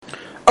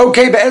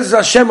Okay, Be'ez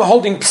Hashem, we're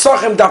holding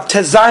Pesachim Daf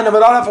Tezayin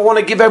Amud Aleph. I want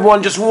to give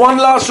everyone just one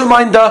last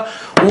reminder,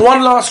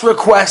 one last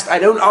request. I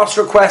don't ask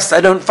requests, I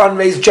don't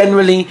fundraise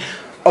generally,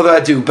 although I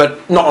do,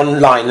 but not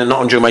online and not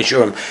on Jumai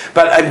Shurim.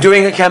 But I'm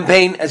doing a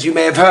campaign, as you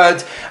may have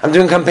heard. I'm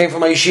doing a campaign for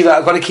my yeshiva.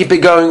 I've got to keep it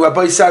going.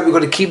 Rabbi said we've got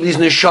to keep these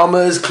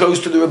neshamas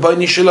close to the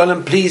Rabbi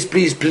Shalom. Please,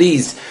 please,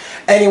 please.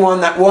 Anyone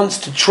that wants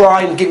to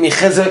try and give me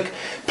chizuk,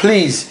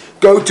 please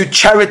go to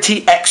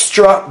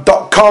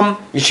charityextra.com,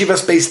 Yeshiva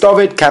Space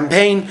David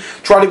campaign.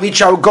 Try to reach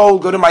our goal.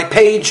 Go to my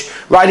page,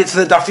 write it to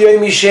the Daf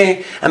Yomi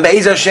Sheh, and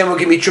Be'ez Hashem will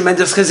give me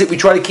tremendous chizuk. We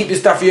try to keep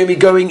this Daf Yomi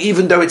going,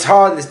 even though it's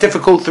hard, it's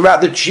difficult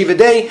throughout the Yeshiva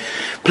day.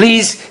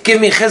 Please give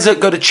me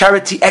chizuk. Go to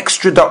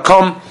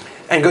charityextra.com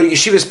and go to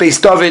Yeshiva Space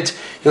David.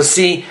 You'll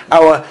see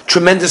our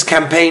tremendous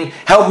campaign.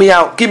 Help me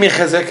out. Give me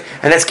chizuk,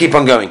 and let's keep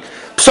on going.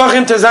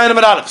 Pesachim Tezayin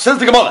Amud Aleph. Says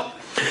the Gemara.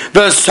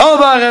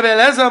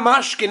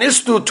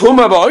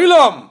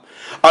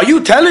 Are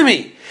you telling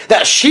me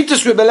that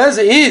Shittas Rebbe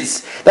Eliezer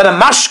is that a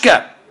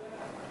mashke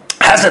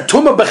has a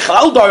tumah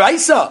bechlal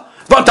d'oraisa?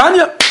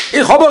 Vatanya,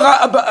 ich habe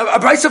a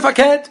Breisa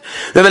verkehrt.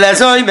 Rebbe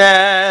Eliezer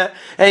oimer,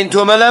 ein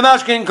tumah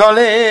lemashke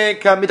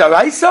kolik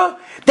midoraisa.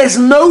 There's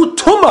no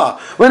tumah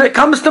when it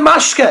comes to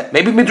mashke.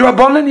 Maybe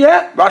midrabanan,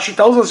 yeah. Rashi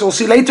tells us, we'll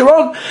see later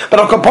on. But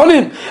on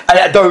Kaponim,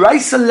 at the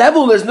Raisa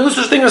level, there's no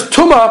such thing as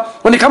tumah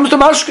when it comes to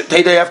mashke.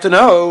 They have to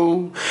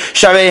know.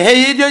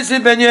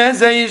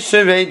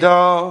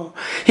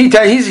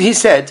 He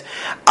said,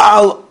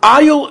 Al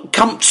ayil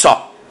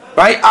kamtsa.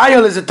 Right?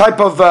 Ayil is a type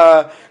of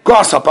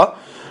grasshopper.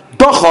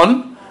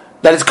 Dochon,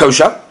 that is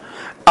kosher.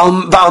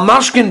 Al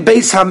mashkin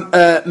beis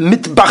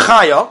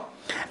mitbachaya.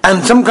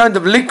 And some kind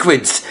of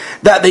liquids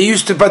that they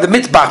used to by the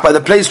mitbach, by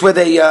the place where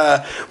they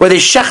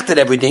shechted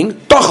everything.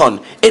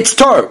 Dochon, it's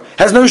tor,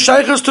 has no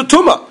shaykhs to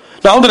tumah.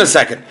 Now hold on a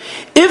second.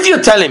 If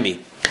you're telling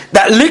me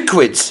that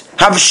liquids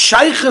have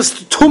shaykhs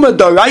to tumah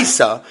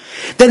doraisa,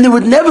 then there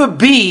would never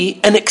be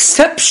an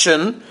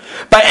exception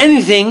by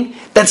anything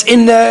that's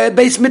in the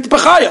base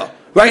mitbachaya,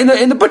 right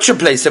in the butcher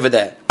place over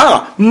there.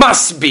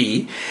 Must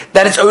be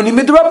that it's only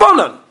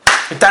midrabanan.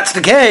 If that's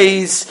the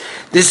case,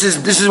 this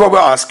is what we're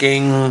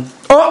asking.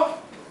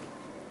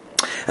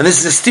 And this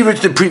is a steer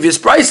to the previous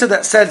Brisa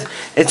that said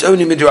it's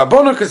only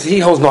midrabanan because he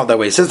holds not that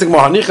way. It says the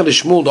Gemara Hanicha de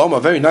Shmuel Doma,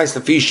 very nice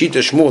the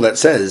Shita Shmuel that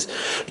says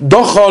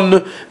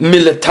Dochon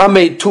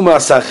miletame tuma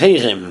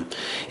sacherim.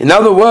 In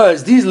other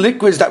words, these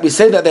liquids that we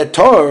say that they're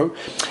tor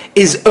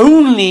is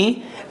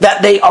only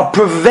that they are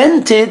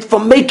prevented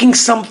from making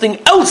something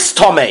else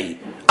tomei.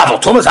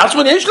 Avol tumas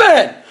atzman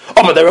yeshlen.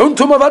 But their own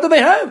tumah vada they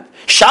have.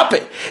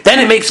 Shape. Then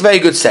it makes very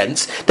good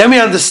sense. Then we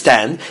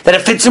understand that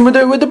it fits in with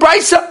the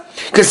Brisa.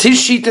 Because his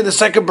sheet in the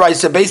second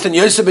Brisa, based on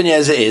Yosef ben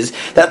Yezer, is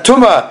that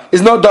tumah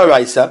is not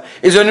daraisa,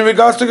 is only in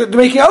regards to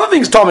making other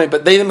things tummy,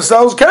 but they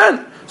themselves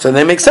can. So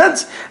they make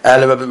sense.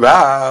 But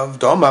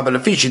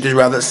the sheet is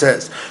rather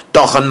says,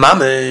 Dochan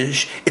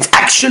mamish, it's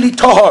actually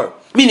tahor.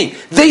 Meaning,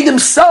 they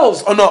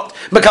themselves are not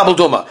makabel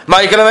tumah.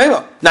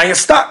 Now you're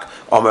stuck.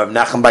 No.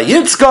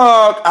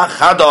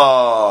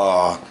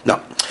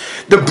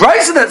 The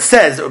Brisa that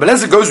says that Rebbe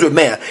Eliezer goes with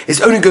Meir is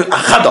only going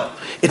achada.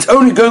 It's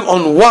only going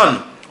on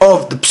one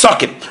of the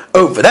psakim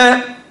over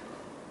there.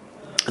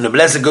 And Rebbe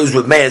Eliezer goes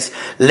with Meir's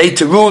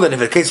later rule that if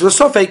the case was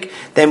sofek,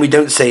 then we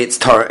don't say it's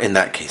Torah in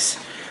that case.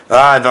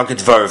 Like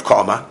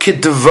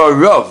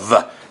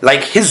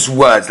his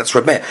words, that's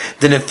Rebbe Meir.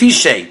 The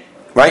nefishe,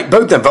 right?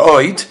 Both them,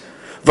 va'oid,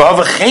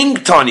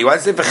 va'avacheng why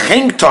does it say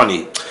v'cheng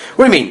tani?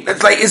 What do you mean?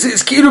 It's like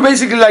it's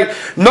basically like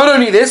not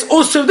only this,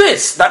 also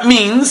this. That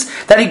means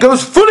that he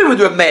goes fully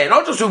with Rebbe Meir,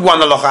 not just with one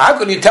halacha. How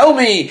can you tell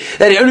me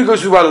that he only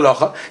goes with one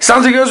halacha?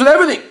 Sounds like he goes with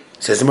everything.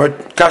 Says the word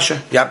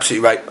kasha. You're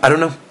absolutely right. I don't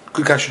know.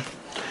 Good kasha.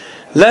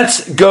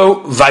 Let's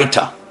go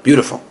weiter.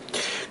 Beautiful.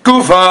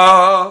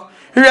 Kufa.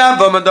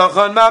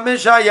 Dochan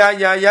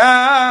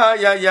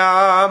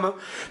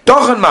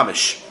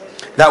mamish.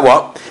 That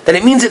what? That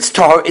it means it's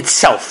tahor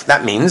itself.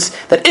 That means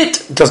that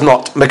it does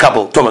not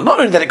mekabel tumah. Not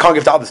only that it can't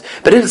give to others,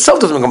 but it itself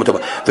doesn't mekabel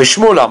tumah.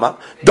 V'shmuel lama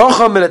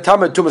docha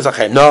milatama tumah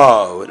zachem.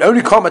 No, it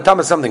only can't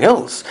metama something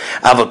else.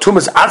 Aval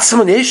tumah's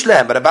atzman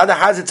yishlem, but about it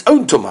has its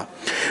own tumah.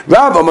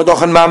 Rav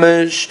amadochan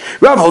mamish.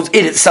 Rav holds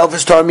it itself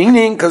is tahor,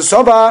 meaning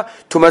kasova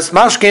tumas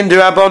mashkin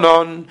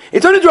derabanon.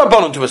 It's only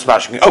derabanon tumas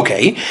mashkin.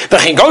 Okay,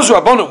 v'chein goes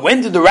derabanon.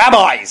 When did the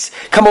rabbis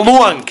come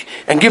along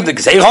and give the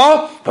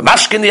gzeira? But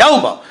mashkin the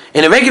alma.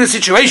 In a regular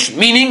situation,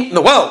 meaning in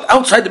the world,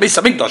 outside the base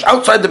of Mikdash,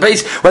 outside the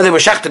base where they were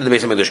shachted in the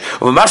base of Mikdash,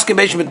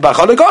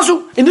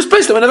 in this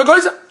place they were never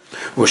going to.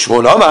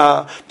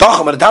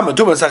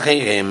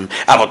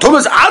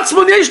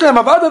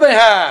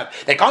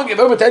 They can't give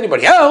over to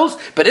anybody else,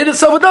 but in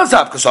itself it does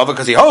have,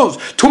 because he holds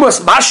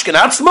Tumas Mashkin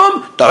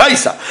Atzmon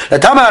Daraisa. The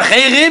Tama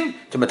Acherim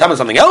to metama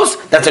something else,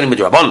 that's only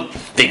midrabanan.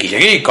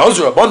 V'kishagi goes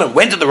to Rabbanan.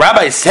 When did the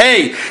rabbis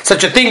say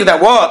such a thing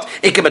that what?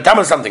 It can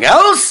metama something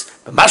else?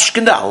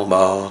 B'mashkin da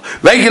alma,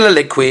 regular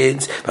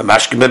liquids.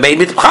 B'mashkin b'mei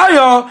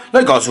mitchaya,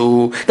 like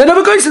gozu. They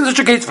never goes in such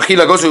a case.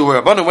 V'chila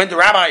gozu Rabbanan. When the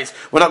rabbis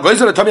were not goes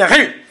to the Tomei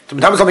Acherim to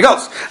metama something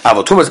else.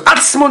 Avot tumas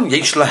atzmon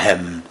yesh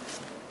lahem.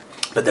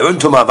 But their own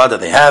tumah avada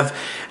they have,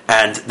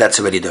 and that's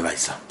already the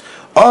Raisa.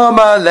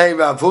 Omar le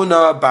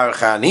Ravuna bar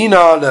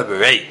Chanina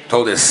leberei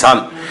told his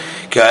son,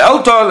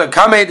 Ke'elto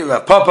lekame de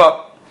Rav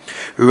Papa.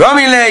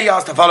 Rami le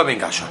asked the following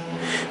kasha: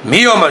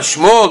 Miyom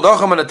Shmuel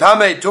docham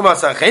anatame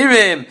tumas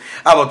achirim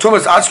avol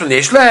tumas atzman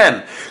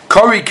yeshlem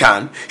kori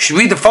kan. Should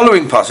read the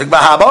following pasuk: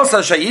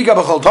 V'habasa shayiga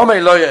b'chol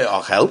tomei lo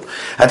yachel.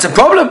 That's a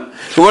problem.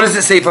 So what does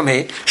it say from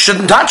here?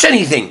 Shouldn't touch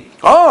anything.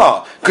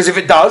 Oh, because if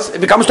it does,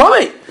 it becomes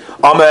tomei.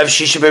 No,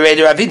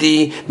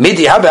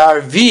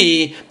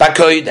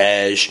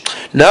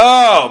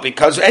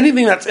 because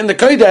anything that's in the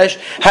Kodesh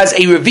has a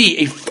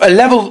revi, a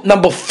level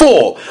number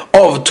 4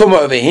 of Tumah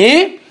over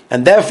here,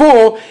 and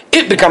therefore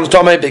it becomes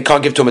Tumah, but it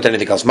can't give Tumah to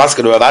anything else. You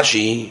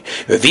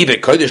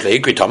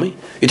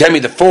tell me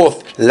the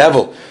 4th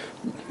level,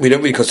 we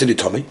don't really consider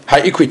Tumah.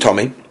 Ha'ikri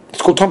Tumah,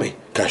 it's called Tumah.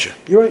 Kasha,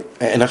 you're right.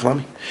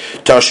 Enachlami.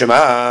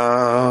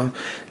 Toshima,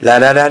 la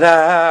la la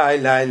la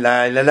la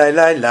la la la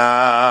la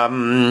la.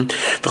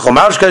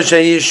 V'chomarshka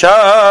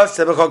sheisha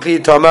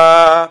sebechokli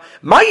toma.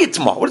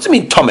 Mayitma. What does it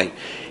mean, Tomei?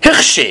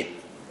 Hirshe.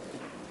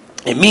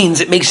 It means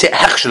it makes it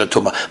hechshel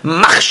tuma,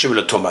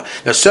 machshel tuma.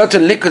 There are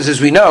certain liquids,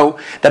 as we know,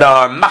 that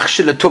are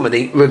machshel tuma.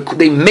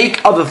 They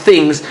make other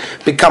things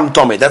become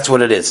tomei. That's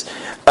what it is.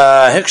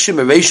 Hechshel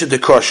mereisha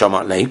dekor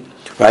shamat.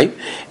 Right?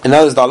 In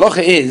other words, the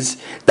halacha is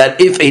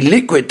that if a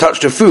liquid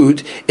touched a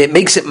food, it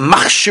makes it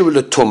machshir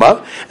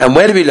l'tumah. And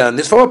where do we learn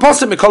this? From a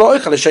pasuk, mikol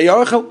ha'ochel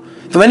l'sheyachel.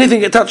 From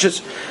anything it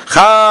touches.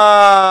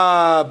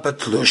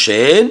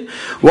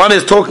 One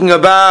is talking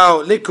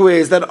about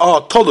liquids that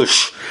are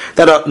tolush,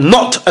 that are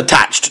not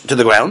attached to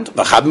the ground.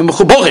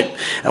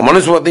 And one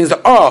is what things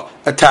that are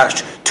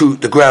attached to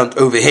the ground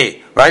over here.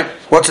 Right?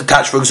 What's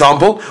attached, for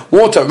example?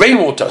 Water,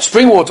 rainwater,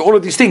 spring water, all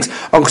of these things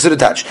are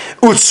considered attached.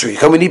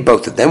 Utsrika, we need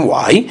both of them.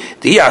 Why?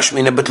 Because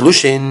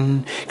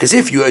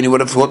if you only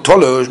would have thought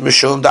tolush,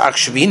 mishum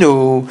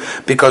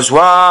da'achshvinu. Because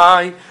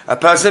why? A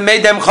person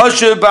made them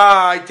choshev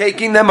by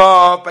taking them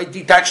off, by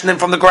detaching them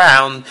from the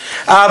ground.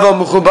 But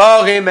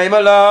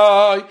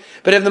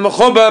if the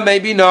mechuba,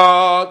 maybe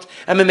not,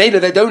 and maybe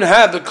they don't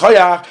have the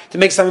koyach to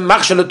make something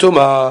machshel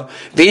tumah.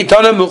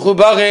 V'itana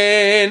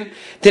mechubarin.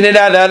 The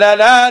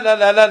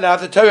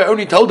Torah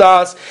only told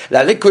us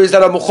that liquids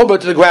that are mechuba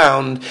to the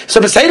ground. So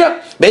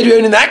Beseda, maybe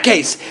only in that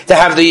case to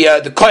have the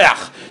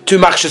koyach to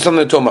machshel on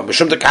the tumah.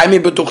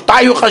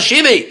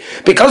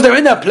 Because they're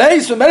in that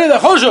place, so maybe they're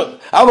choshev.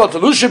 How about the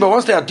lusha? But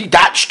once they are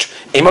detached,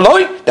 they don't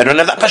have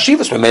that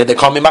chashivas. So maybe they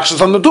can't be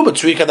machshel on the tumah.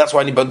 Tzrika, that's why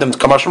I need both them to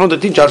come to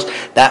teach us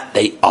that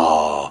they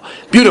are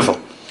beautiful.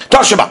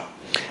 Tashaba.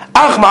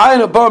 Ach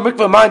ma'ayna bar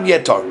mikveh ma'im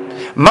yetar.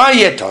 Ma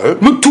yetar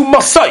mutu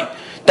masai.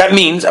 That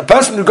means a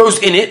person who goes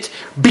in it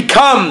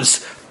becomes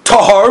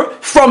tahor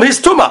from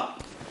his tumah.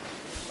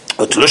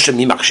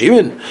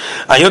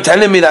 Are you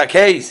telling me that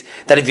case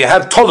that if you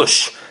have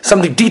tolush,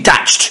 something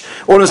detached,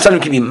 all of a sudden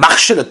it can be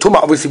machshel a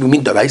tumah? Obviously we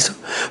mean deraisa.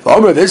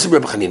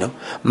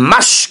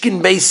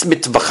 Mashkin beis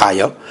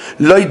mitvachaya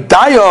loy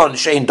dayon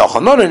shein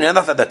dochon. No,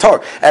 that's not the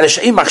Torah. And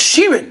shein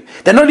machshirin.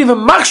 They're not even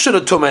machshel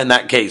a tumah in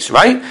that case,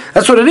 right?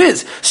 That's what it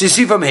is. So you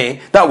see from here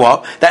that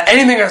what? That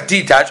anything that's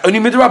detached, only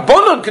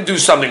midrabanon can do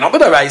something, not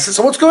with deraisa.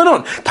 So what's going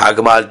on?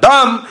 Tagamal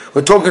dam.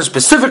 We're talking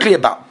specifically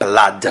about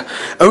blood.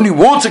 Only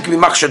water can be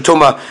machshel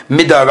tumah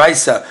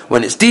midaraisa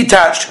when it's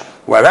detached,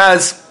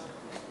 whereas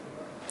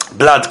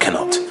blood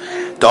cannot.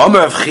 The Omer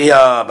of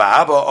Chia,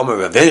 Ba'aba,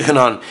 Omer of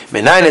Virchanon,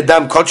 Menayin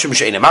Adam, Kodshim,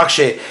 She'ene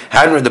Machshe,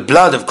 however, the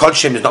blood of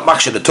Kodshim is not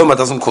Machshe, the Tumah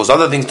doesn't cause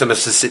other things to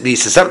be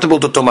susceptible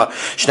to Tumah.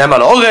 Shneim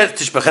al Oret,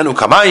 Tishbechenu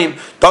Kamayim,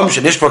 Dom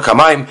Shenishpor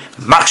Kamayim,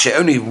 Machshe,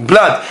 only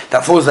blood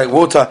that falls like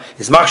water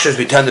is Machshe, as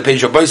we turn the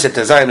page of Boiset,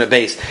 to Zayim, the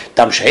base,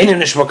 Dam She'ene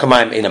Nishpor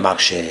Kamayim, Ene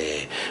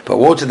Machshe. But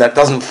water that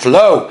doesn't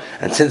flow,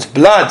 and since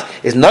blood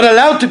is not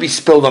allowed to be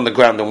spilled on the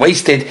ground and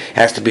wasted, it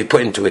has to be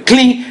put into a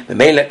kli, the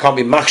mainlet can't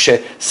be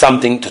Machshe,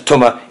 something to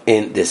Tumah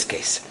in this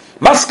case.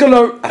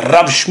 Maskalo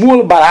Rav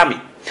Shmuel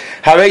Barami.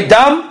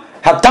 Haredam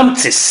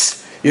Hatamtzis.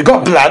 You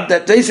got blood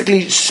that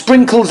basically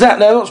sprinkles out,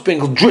 no, not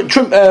sprinkles,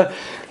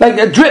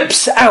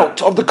 drips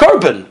out of the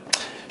korban.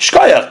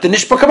 Shkoyach, the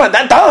nishpa command,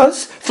 that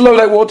does flow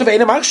like water. Why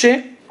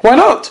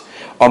not?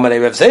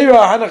 Leave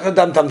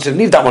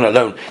that one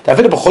alone.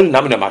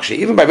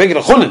 Even by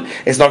regular chulin,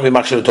 it's not going to be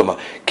machshel tumah.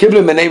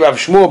 Kiblu menei Rav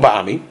Shmuel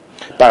Barami.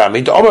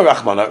 Barami to Omer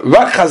Rachmana.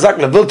 Rak chazak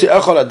levilti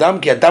echol adam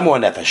ki adam hu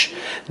hanefesh.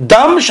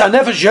 Dam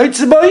shanefesh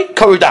yotzei boy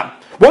korudam.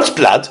 What's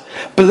blood?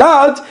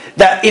 Blood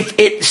that if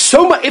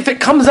it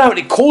comes out,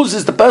 it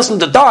causes the person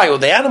to die or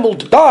the animal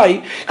to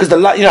die because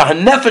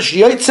hanefesh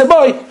yotzei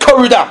boy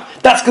korudam.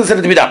 That's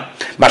considered to be dam.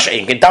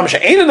 Masha'in dam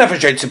she'ein hanefesh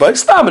yotzei boy.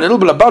 It's dam, a little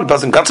bit of blood. The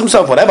person cuts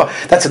himself, whatever.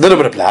 That's a little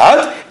bit of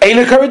blood.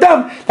 Ein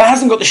korudam. That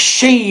hasn't got the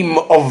shame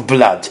of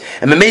blood,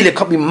 and memele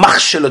can't be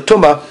machshel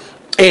tumah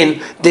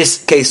in this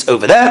case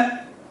over there.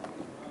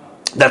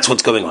 That's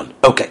what's going on.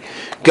 Okay.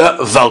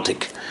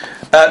 Gewaltig.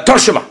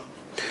 Toshima.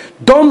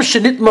 Dom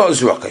shenitma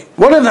uzrake.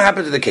 Whatever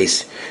happened to the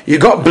case? You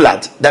got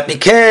blood that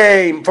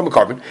became, from a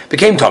korban,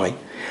 became tummy,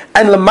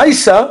 and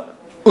lemaisa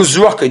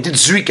uzrake did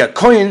zrika.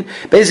 Kohen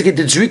basically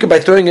did zrika by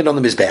throwing it on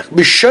the mizbech.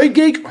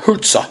 B'shoigeg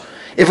hurtza.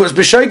 If it was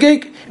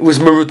b'shoigeg, it It was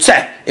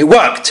merutzeh. It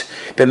worked.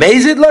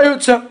 B'meizid lo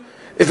yutzeh.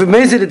 If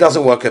b'meizid, it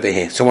doesn't work over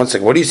here. So one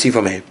second, what do you see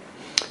from here?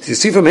 So you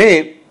see from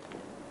here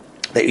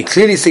that you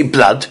clearly see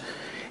blood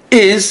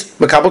is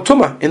makabel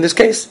tuma in this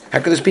case. How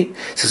could this be?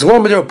 It says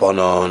one with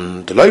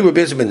Rabbanon, the loy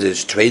Rabbi ben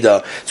this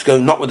trader. It's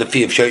going not with the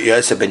fee of Shor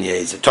Yosef ben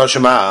Yezer.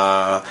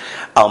 Toshma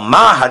al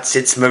mahat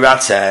sits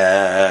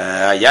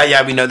meratza.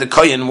 Yeah, we know the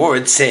kohen wore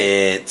it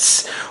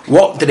sits.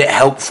 What did it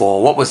help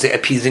for? What was it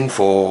appeasing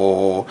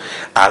for?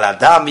 Al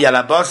adam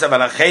yalabosav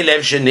al chaylev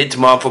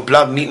shenitma, for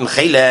blood meat and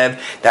chaylev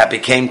that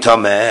became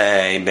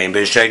tomei. Ben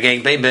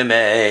b'shegeg, ben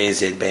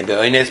b'meizid, ben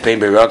b'oines, ben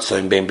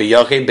b'rotzon, ben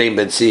b'yochid, ben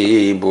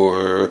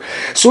b'tzibur.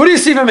 So what do you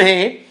see from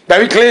here?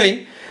 Very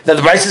clearly that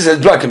the Brisa says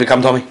blood can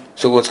become tummy.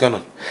 So what's going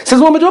on? It says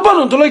one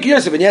midrabanon to like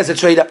Yosef and yes, it's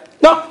trader.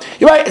 No,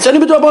 you're right. It's only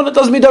midrabanon. It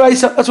doesn't mean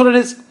deraisa. That's what it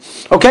is.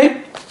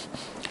 Okay.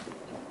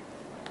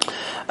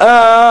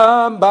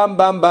 Bam bam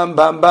bam bam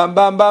bam bam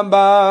bam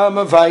bam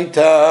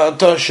vaita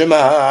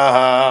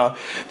toshma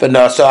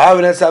v'nasa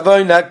avnes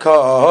avoyna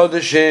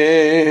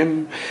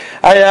kodeshim.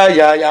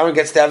 Aaron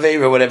gets the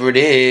Aveira, whatever it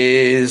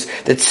is,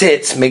 that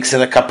sits, makes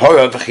in a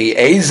kapora v'chi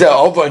eza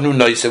ovanu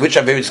noisa, which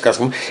Aveira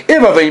discussing. If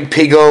Avein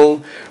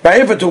pigel,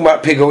 right? If we're talking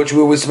about pigel, which we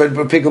always said,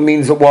 pigel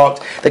means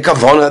what? The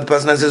kavona, the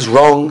person has is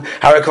wrong.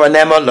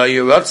 Harakavanema lo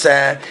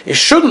yurotze. It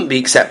shouldn't be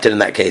accepted in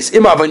that case.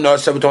 If Avein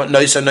noisa, we're talking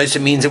noisa. Noisa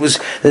means it was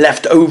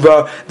left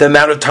over the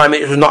amount of time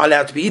it was not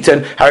allowed to be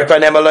eaten.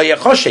 Harakavanema lo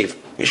yachoshev.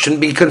 It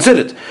shouldn't be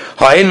considered.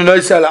 Ha'inu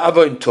noisa la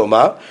avoin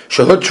toma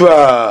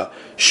shahutra.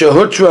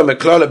 Shehutra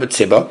meklala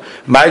b'tziba,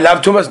 my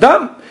love tumas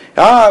dam.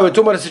 We're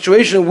talking about a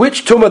situation in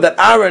which tumah that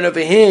Aaron over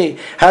here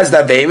has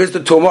that vein is the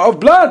tumah of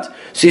blood.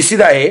 So you see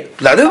that here,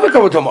 blood doesn't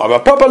become a tumah. A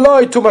proper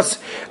law tumas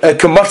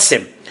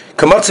kamatzim.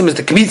 Kamatzim is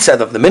the kmitza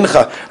of the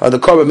mincha or the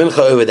korban mincha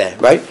over there,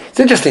 right?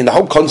 It's interesting. The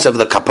whole concept of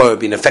the kapor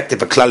being effective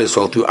for klal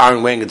Yisrael through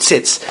Aaron wearing its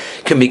sits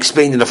can be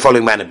explained in the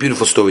following manner.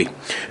 Beautiful story.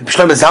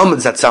 Shlomo Zalman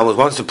Zatzal was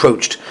once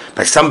approached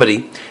by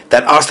somebody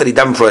that asked that he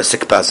daven for a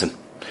sick person.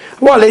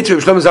 A while later,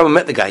 Shlomo Zalman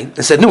met the guy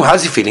and said, "No,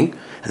 how's he feeling?"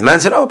 And the man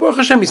said, "Oh, Baruch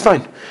Hashem, he's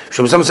fine."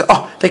 Shlomo Zalman said,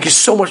 "Oh, thank you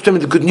so much for telling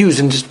me the good news,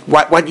 and just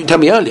why didn't you tell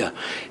me earlier?"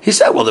 He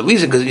said, "Well, the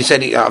reason, because he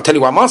said, I'll tell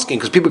you why I'm asking,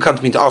 because people come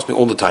to me to ask me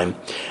all the time,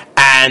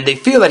 and they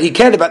feel that he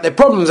cared about their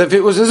problems if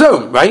it was his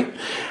own, right?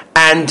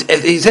 And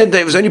he said that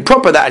it was only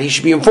proper that he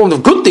should be informed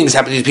of good things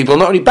happening to these people,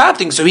 not only bad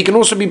things, so he can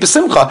also be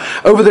besimcha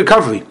over the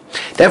recovery."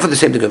 Therefore, the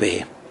same thing over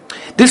here.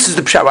 This is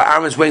the pshat where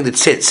Aaron's wearing the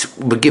tzitz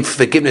will give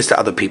forgiveness to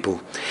other people.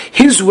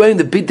 He's wearing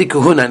the bidei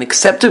kahuna and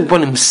accepted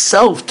upon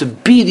himself to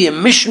be the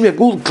missionary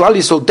of all Klal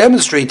Yisrael,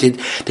 demonstrated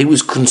that he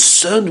was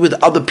concerned with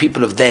other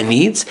people of their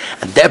needs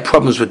and their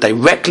problems were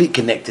directly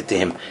connected to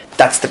him.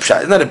 That's the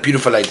pshat. Isn't that a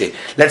beautiful idea?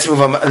 Let's move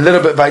on a little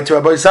bit weiter,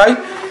 Rabbi Isai,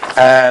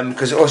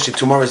 because also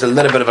tomorrow is a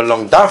little bit of a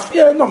long daf.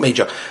 Yeah, not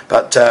major,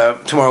 but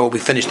tomorrow we'll be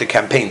finished the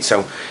campaign.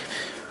 So,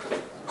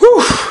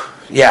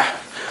 yeah.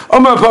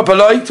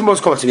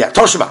 Tomorrow's comments. Yeah,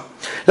 Toshima.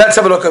 Let's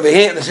have a look over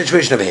here at the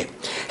situation over here.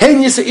 Hey,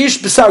 Nisa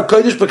Ish Besar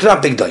Kodesh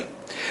Beknab Bigdoi.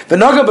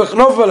 V'naga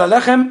Bechnov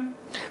V'lallechem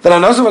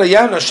V'lanazav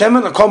V'layan Hashem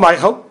V'kol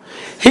Michael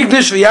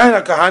Higdish V'yayin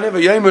HaKahane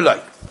V'yoyim Ulai.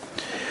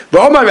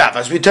 V'omar Rav,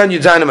 as we turn you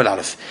down in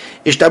Aleph,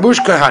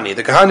 Ishtabush Kahani.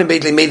 The Kahane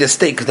basically made a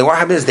mistake because what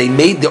happened is they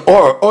made the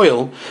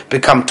oil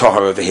become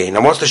tahor over here.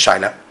 Now what's the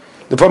shaila?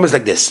 The problem is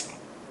like this.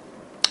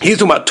 He's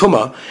talking about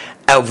tumah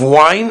of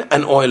wine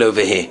and oil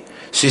over here.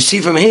 So you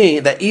see from here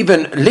that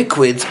even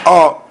liquids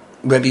are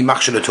Rabbi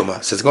Machshel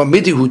Tumah. Says go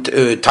midihu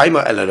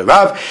taima el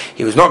Rav.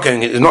 He was not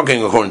going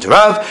according to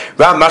Rav.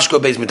 Rav mashko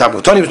beis mitam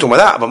kotani was talking about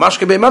that, but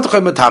mashko beis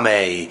matchem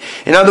mitamei.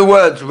 In other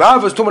words,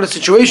 Rav was talking about the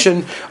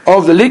situation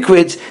of the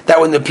liquids that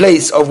were in the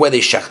place of where they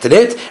shechted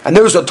it, and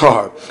those are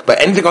tahor. But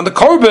anything on the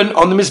korban,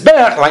 on the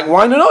mizbeach, like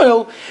wine and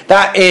oil,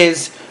 that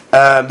is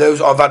those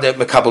are vade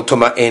mekabel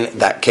tumah in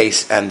that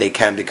case, and they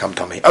can become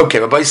tummy. Okay,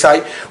 Rabbi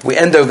Isai, we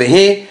end over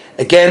here.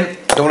 Again,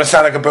 I don't want to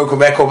sound like a broken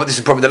record, but this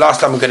is probably the last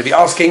time we're going to be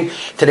asking.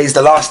 Today's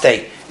the last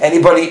day.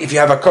 Anybody, if you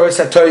have a Koros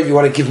HaTorah, if you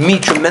want to give me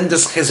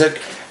tremendous chizuk,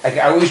 I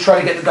always try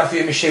to get the Daf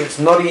Yomi Shir. It's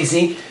not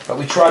easy, but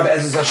we try, but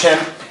Ezra Hashem,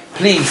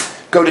 please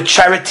go to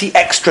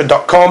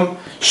charityextra.com,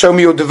 show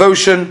me your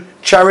devotion,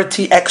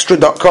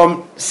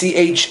 charityextra.com,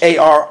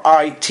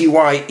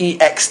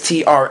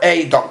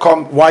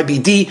 charityextra.com,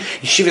 YBD,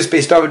 Yeshiva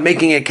Space David,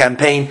 making a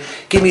campaign.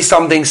 Give me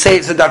something, say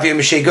it's the Daf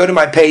Yomi Shir, go to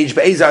my page,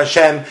 Be'ezah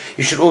Hashem.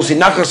 You should also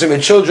nachas your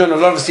children, a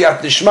lot of siyat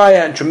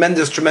nishmaya, and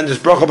tremendous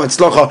bracha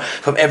b'tzlocha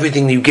from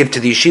everything you give to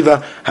the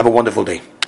yeshiva. Have a wonderful day.